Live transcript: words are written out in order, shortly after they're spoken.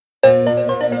Welcome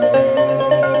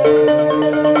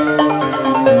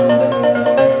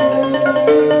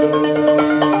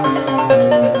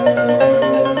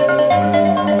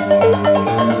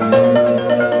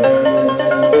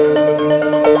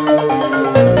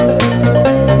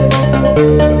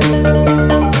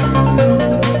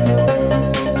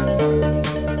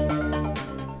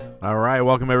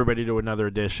everybody to another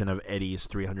edition of Eddie's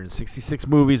 366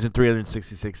 Movies in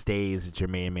 366 Days. It's your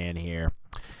main man here.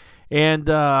 And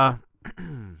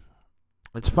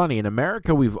it's funny, in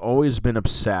America we've always been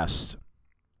obsessed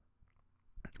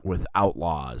with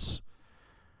outlaws,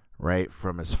 right?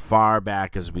 From as far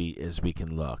back as we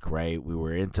can look, right? We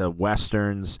were into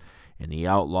westerns and the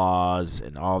outlaws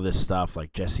and all this stuff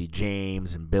like Jesse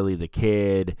James and Billy the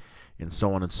Kid and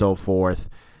so on and so forth.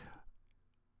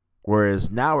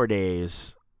 Whereas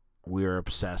nowadays, we're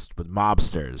obsessed with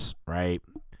mobsters, right?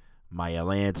 Maya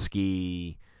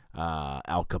Lansky,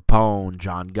 Al Capone,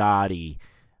 John Gotti,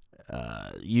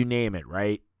 you name it,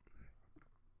 right?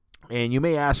 And you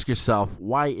may ask yourself,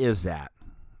 why is that?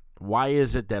 Why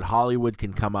is it that Hollywood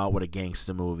can come out with a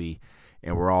gangster movie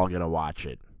and we're all going to watch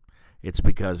it? It's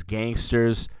because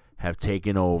gangsters have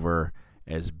taken over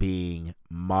as being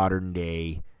modern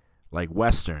day, like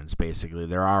westerns, basically.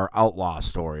 There are outlaw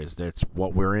stories. That's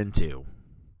what we're into.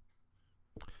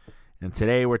 And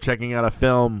today we're checking out a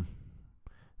film.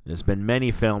 There's been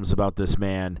many films about this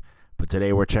man, but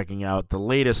today we're checking out the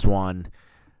latest one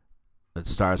that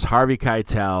stars Harvey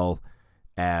Keitel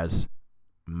as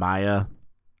Maya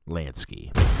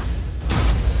Lansky.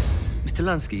 Mr.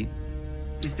 Lansky,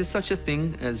 is there such a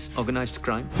thing as organized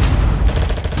crime?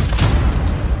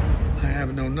 I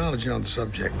have no knowledge on the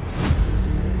subject.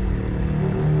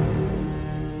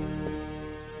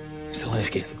 Mr.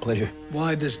 Lansky, it's a pleasure.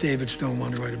 Why does David Stone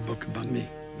want to write a book about me?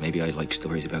 Maybe I like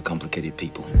stories about complicated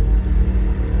people.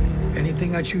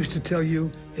 Anything I choose to tell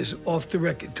you is off the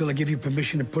record until I give you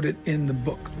permission to put it in the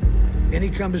book.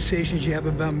 Any conversations you have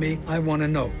about me, I want to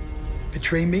know.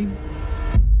 Betray me,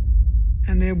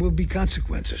 and there will be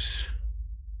consequences.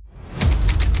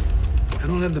 I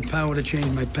don't have the power to change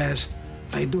my past.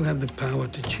 I do have the power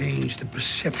to change the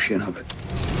perception of it.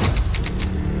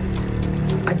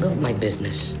 I built my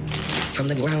business from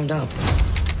the ground up.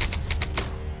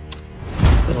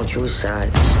 We don't choose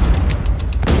sides.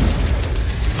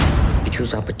 We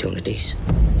choose opportunities.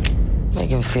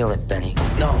 Make him feel it, Benny.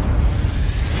 No.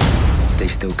 They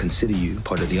still consider you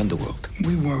part of the underworld.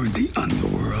 We weren't the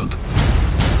underworld.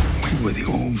 We were the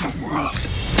overworld.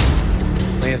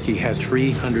 Lansky has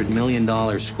 $300 million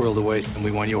squirreled away, and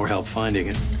we want your help finding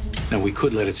it. Now, we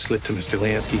could let it slip to Mr.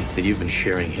 Lansky that you've been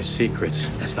sharing his secrets.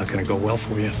 That's not going to go well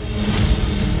for you.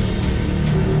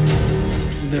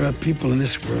 There are people in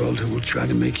this world who will try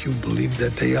to make you believe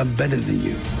that they are better than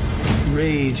you.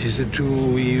 Rage is a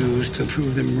tool we use to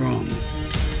prove them wrong.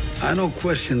 I don't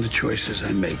question the choices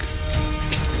I make.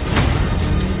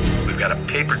 We've got a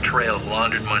paper trail of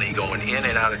laundered money going in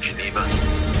and out of Geneva.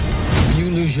 When you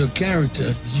lose your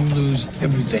character, you lose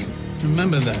everything.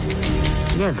 Remember that.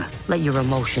 Never let your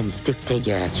emotions dictate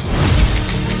your actions.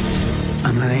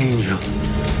 I'm an angel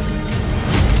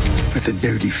with a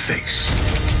dirty face.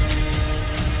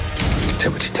 Is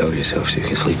that what you tell yourself so you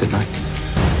can sleep at night? I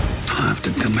don't have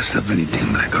to tell myself anything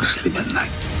when I go to sleep at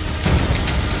night.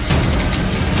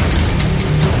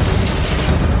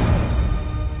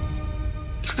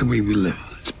 It's the way we live.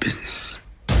 It's business.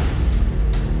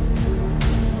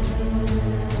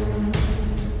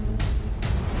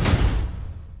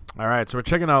 All right, so we're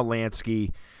checking out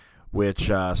Lansky, which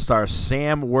stars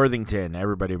Sam Worthington.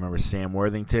 Everybody remembers Sam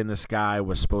Worthington. This guy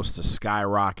was supposed to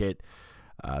skyrocket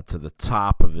to the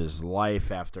top of his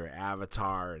life after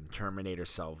Avatar and Terminator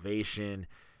Salvation.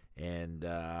 And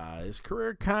his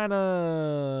career kind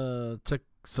of took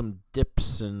some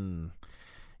dips and,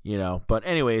 But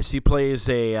anyways, he plays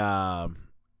an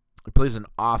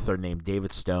author named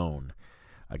David Stone,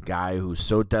 a guy who's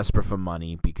so desperate for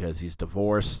money because he's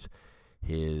divorced.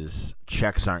 His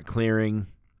checks aren't clearing,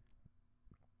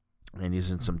 and he's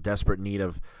in some desperate need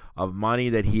of money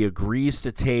that he agrees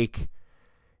to take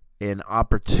an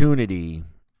opportunity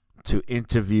to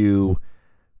interview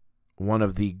one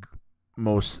of the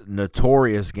most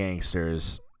notorious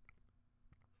gangsters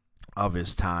of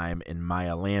his time in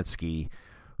Maya Lansky,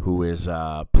 who is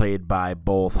played by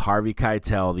both Harvey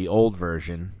Keitel, the old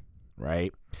version,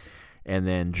 right, and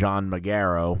then John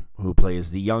Magaro, who plays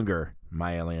the younger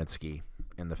Maya Lansky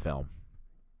in the film.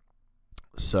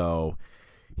 So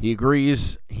he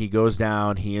agrees, he goes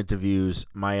down, he interviews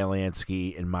Maya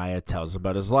Lansky, and Maya tells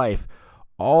about his life.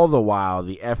 All the while,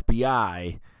 the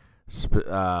FBI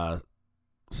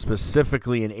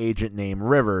specifically an agent named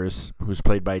Rivers, who's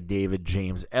played by David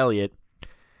James Elliott,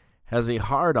 has a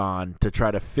hard-on to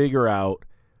try to figure out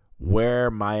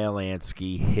where Maya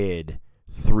Lansky hid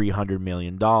 $300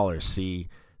 million. See,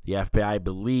 the FBI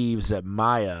believes that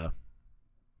Maya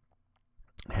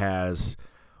has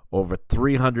over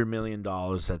 $300 million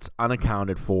that's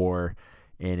unaccounted for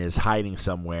and is hiding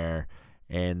somewhere,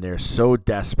 and they're so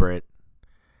desperate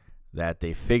that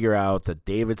they figure out that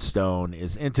David Stone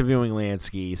is interviewing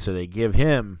Lansky, so they give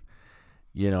him,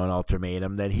 an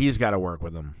ultimatum that he's got to work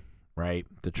with them, right,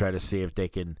 to try to see if they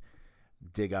can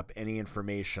dig up any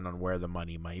information on where the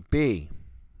money might be,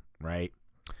 right?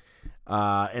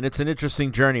 And it's an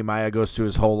interesting journey. Maya goes through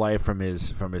his whole life from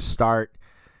his start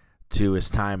to his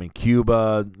time in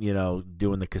Cuba,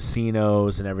 doing the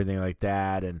casinos and everything like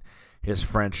that, and his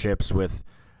friendships with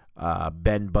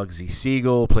Ben Bugsy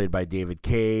Siegel, played by David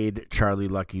Cade, Charlie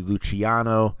Lucky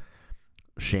Luciano,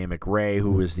 Shane McRae,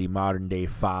 who is the modern-day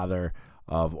father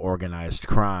of organized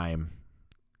crime,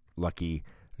 Lucky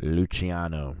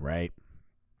Luciano, right?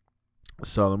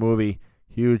 So the movie,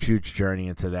 huge journey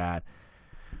into that.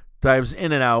 Dives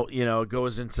in and out,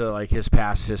 goes into like his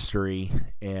past history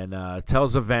and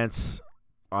tells events,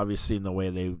 obviously in the way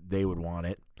they would want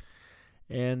it.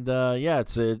 And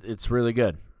it's really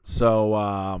good. So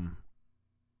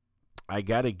I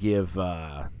got to give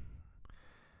Harvey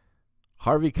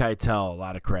Keitel a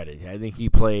lot of credit. I think he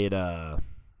played a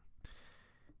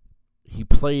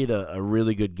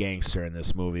really good gangster in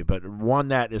this movie, but one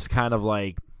that is kind of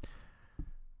like,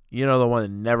 the one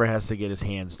that never has to get his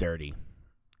hands dirty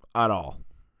at all.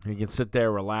 He can sit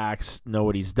there, relax, know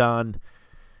what he's done,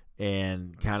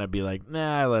 and kind of be like,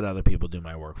 I let other people do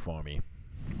my work for me,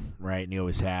 right? And he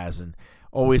always has, and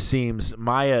always seems,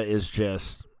 Maya is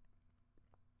just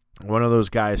one of those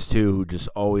guys, too, who just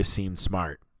always seemed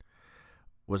smart.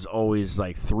 Was always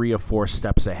like 3 or 4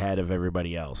 steps ahead of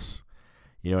everybody else.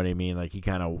 You know what I mean? Like, he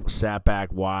kind of sat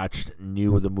back, watched,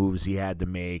 knew the moves he had to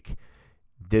make,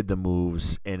 did the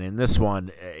moves. And in this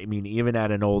one, I mean, even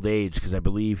at an old age, because I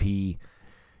believe he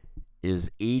is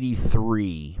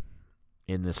 83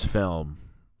 in this film,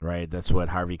 right? That's what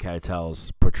Harvey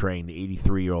Keitel's portraying, the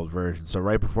 83-year-old version. So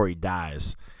right before he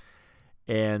dies.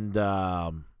 And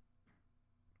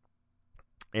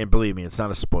believe me, it's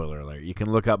not a spoiler alert. You can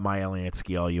look up Maya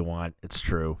Lansky all you want. It's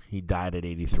true. He died at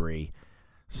 83.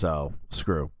 So,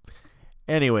 screw.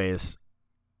 Anyways,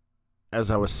 as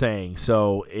I was saying,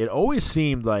 so it always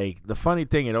seemed like, the funny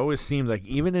thing, it always seemed like,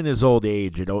 even in his old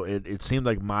age, it seemed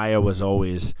like Maya was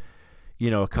always,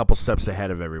 a couple steps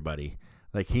ahead of everybody.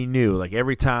 Like, he knew, like,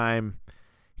 every time,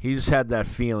 he just had that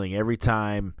feeling. Every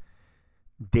time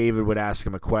David would ask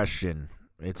him a question,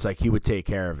 it's like he would take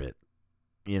care of it.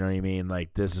 You know what I mean?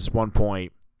 Like, there's this one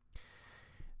point,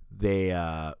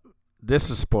 this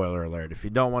is spoiler alert. If you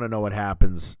don't want to know what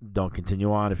happens, don't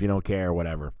continue on. If you don't care,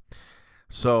 whatever.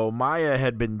 So Maya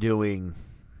had been doing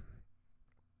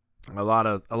a lot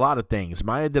of things.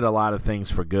 Maya did a lot of things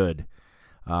for good.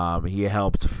 He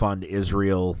helped fund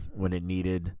Israel when it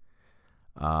needed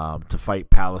to fight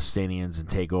Palestinians and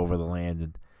take over the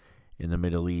land in the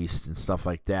Middle East and stuff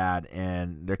like that.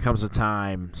 And there comes a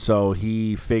time, so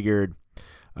he figured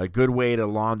a good way to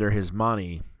launder his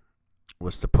money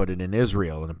was to put it in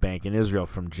Israel, in a bank in Israel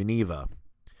from Geneva.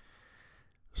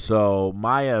 So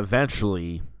Maya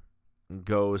eventually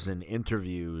goes and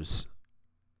interviews,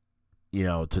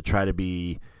 to try to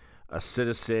be a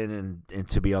citizen and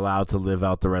to be allowed to live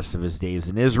out the rest of his days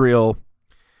in Israel.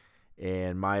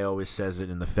 And Maya always says it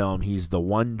in the film, he's the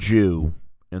one Jew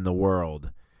in the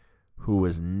world who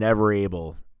was never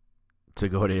able to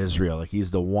go to Israel. Like,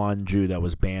 he's the one Jew that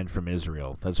was banned from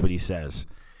Israel. That's what he says.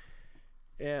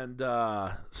 And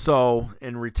so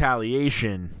in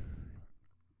retaliation,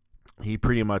 he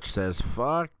pretty much says,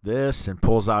 fuck this, and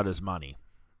pulls out his money,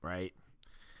 right?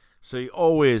 So he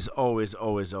always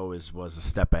was a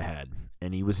step ahead.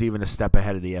 And he was even a step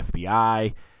ahead of the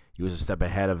FBI. He was a step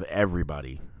ahead of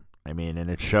everybody. I mean, and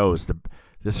it shows.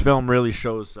 This film really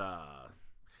shows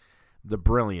the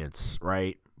brilliance,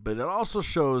 right? But it also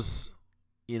shows,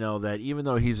 that even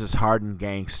though he's this hardened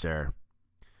gangster,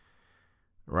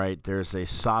 right, there's a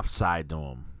soft side to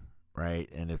him, right?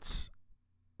 And it's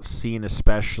seen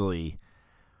especially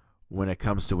when it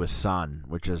comes to his son,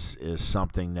 which is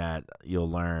something that you'll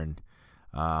learn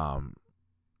was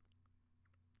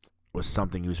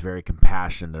something he was very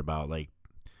compassionate about, like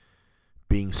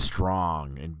being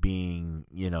strong and being,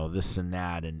 this and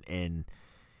that. And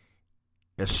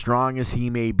as strong as he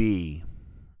may be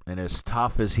and as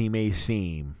tough as he may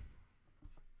seem,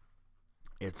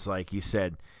 it's like he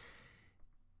said,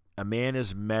 a man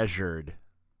is measured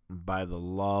by the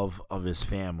love of his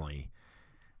family.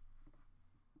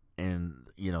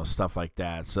 and stuff like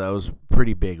that. So it was a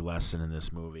pretty big lesson in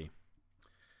this movie.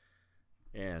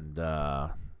 And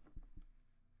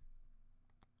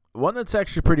one that's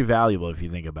actually pretty valuable if you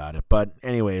think about it. But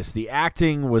anyways, the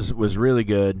acting was really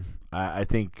good. I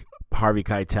think Harvey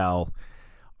Keitel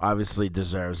obviously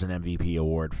deserves an MVP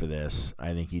award for this.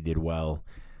 I think he did well.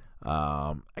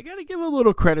 I got to give a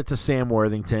little credit to Sam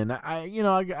Worthington.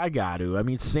 I got to. I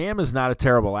mean, Sam is not a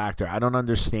terrible actor. I don't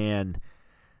understand,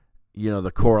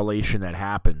 the correlation that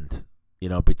happened,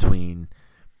 between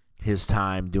his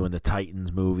time doing the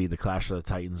Titans movie, the Clash of the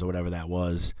Titans or whatever that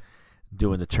was,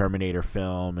 doing the Terminator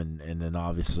film, and then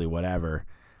obviously whatever.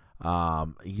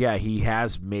 Yeah, he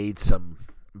has made some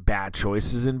bad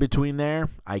choices in between there,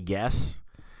 I guess.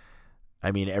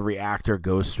 I mean, every actor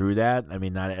goes through that. I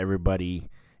mean, not everybody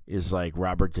is like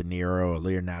Robert De Niro or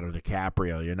Leonardo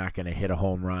DiCaprio. You're not going to hit a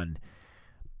home run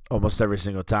almost every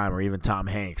single time, or even Tom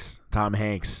Hanks. Tom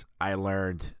Hanks, I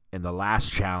learned in the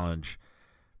last challenge,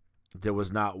 there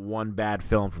was not one bad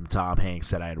film from Tom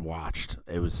Hanks that I had watched.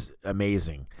 It was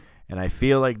amazing. And I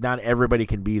feel like not everybody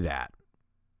can be that.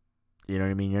 You know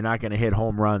what I mean? You're not going to hit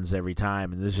home runs every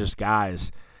time. And there's just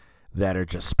guys that are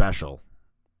just special.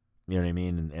 You know what I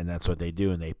mean? And that's what they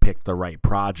do. And they pick the right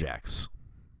projects.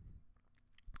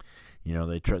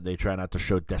 They try not to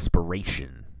show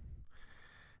desperation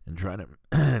and trying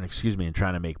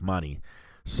to make money.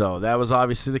 So that was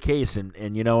obviously the case.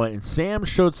 And Sam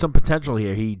showed some potential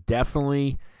here. He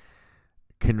definitely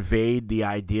conveyed the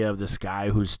idea of this guy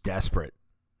who's desperate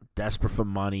for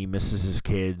money, misses his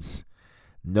kids,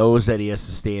 knows that he has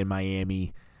to stay in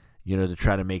Miami, to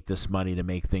try to make this money, to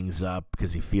make things up,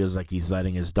 because he feels like he's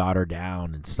letting his daughter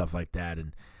down and stuff like that.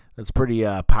 And that's pretty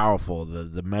powerful,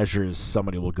 the measures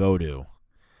somebody will go to,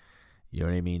 you know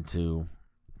what I mean, to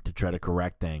try to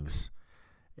correct things.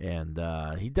 And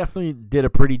he definitely did a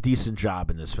pretty decent job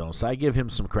in this film, so I give him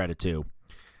some credit too.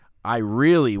 I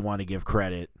really want to give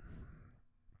credit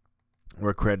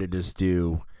where credit is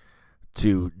due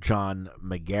to John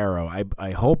Magaro.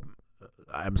 I hope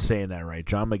I'm saying that right.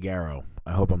 John Magaro.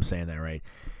 I hope I'm saying that right.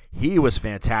 He was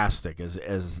fantastic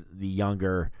as the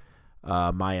younger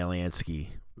Maya Lansky.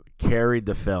 Carried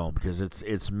the film because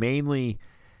it's mainly,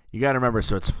 you got to remember,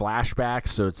 so it's flashbacks,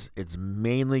 so it's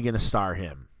mainly going to star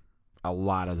him a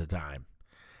lot of the time.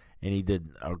 And he did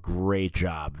a great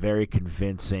job. Very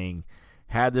convincing.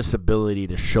 Had this ability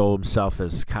to show himself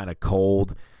as kind of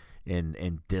cold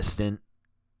and distant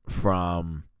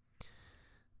from,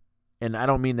 and I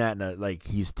don't mean that in like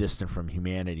he's distant from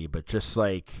humanity, but just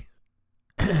like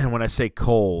when I say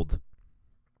cold,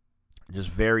 just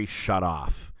very shut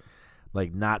off,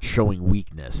 like not showing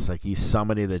weakness. Like he's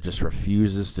somebody that just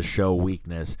refuses to show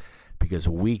weakness because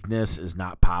weakness is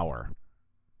not power.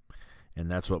 And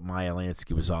that's what Maya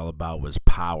Lansky was all about, was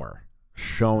power,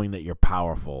 showing that you're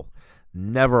powerful,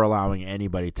 never allowing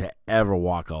anybody to ever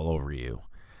walk all over you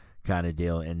kind of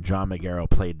deal. And John Magaro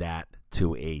played that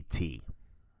to a T.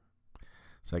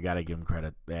 So I got to give him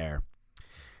credit there.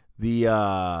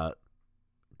 The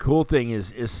cool thing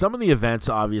is some of the events,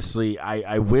 obviously,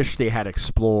 I wish they had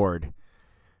explored,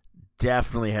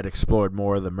 definitely had explored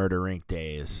more of the Murder Inc.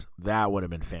 days. That would have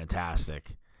been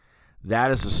fantastic.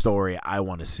 That is a story I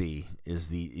want to see, is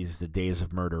the days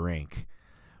of Murder Inc.,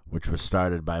 which was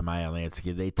started by Maya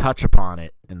Lansky. They touch upon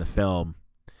it in the film,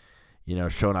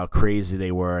 showing how crazy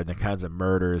they were and the kinds of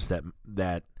murders that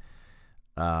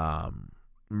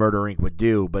Murder Inc. would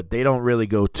do, but they don't really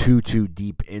go too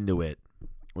deep into it,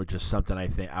 which is something I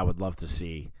think I would love to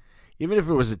see. Even if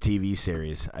it was a TV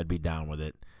series, I'd be down with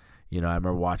it. I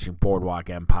remember watching Boardwalk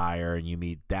Empire, and you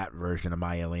meet that version of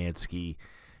Maya Lansky.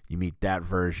 You meet that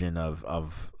version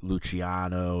of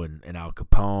Luciano and Al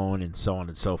Capone and so on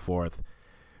and so forth.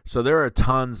 So there are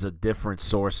tons of different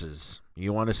sources.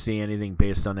 You want to see anything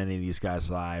based on any of these guys'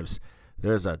 lives,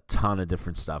 there's a ton of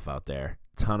different stuff out there.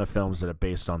 Ton of films that are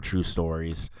based on true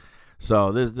stories.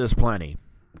 So there's plenty.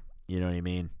 You know what I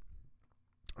mean?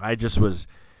 I just was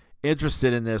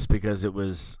interested in this because it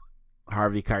was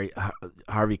Harvey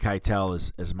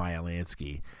Keitel as Maya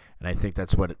Lansky. And I think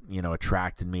that's what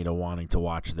attracted me to wanting to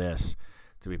watch this,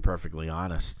 to be perfectly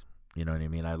honest. You know what I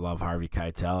mean? I love Harvey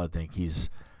Keitel. I think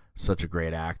he's such a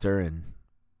great actor, and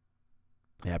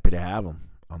happy to have him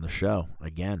on the show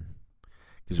again,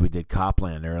 because we did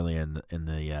Copland early in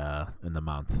the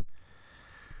month.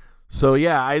 So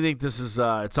yeah, I think this is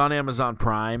it's on Amazon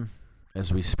Prime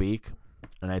as we speak,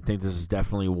 and I think this is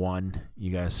definitely one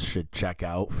you guys should check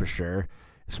out for sure,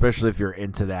 especially if you're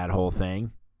into that whole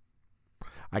thing.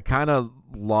 I kind of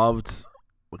liked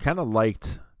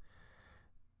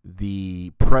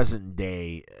the present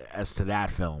day as to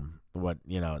that film,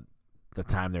 the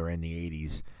time they were in the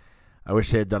 80s. I wish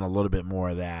they had done a little bit more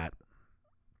of that,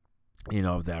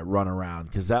 of that run around,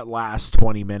 because that last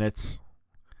 20 minutes,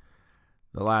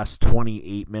 the last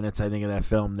 28 minutes, I think, of that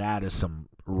film, that is some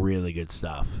really good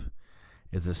stuff.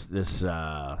 It's this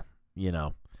cat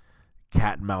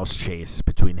and mouse chase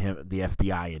between him, the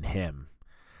FBI, and him.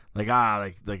 Like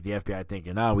the FBI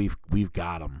thinking, we've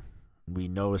got him. We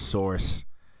know his source.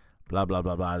 Blah blah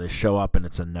blah blah. They show up and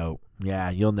it's a note. Yeah,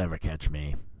 you'll never catch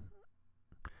me.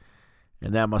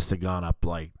 And that must have gone up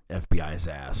like FBI's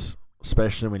ass,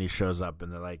 especially when he shows up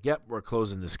and they're like, "Yep, we're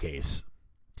closing this case."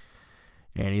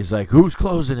 And he's like, "Who's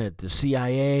closing it? The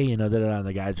CIA?" And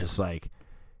the guy's just like,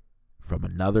 "From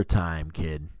another time,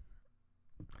 kid."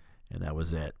 And that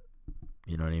was it.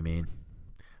 You know what I mean?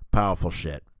 Powerful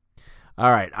shit.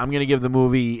 All right, I'm gonna give the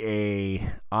movie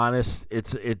a honest.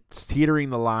 It's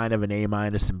teetering the line of an A-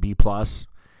 and B+.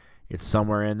 It's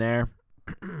somewhere in there.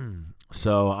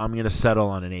 So I'm gonna settle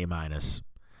on an A- and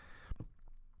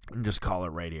just call it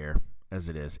right here as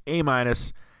it is. A-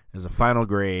 as a final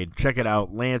grade. Check it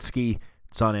out, Lansky.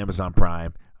 It's on Amazon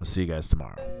Prime. I'll see you guys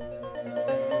tomorrow.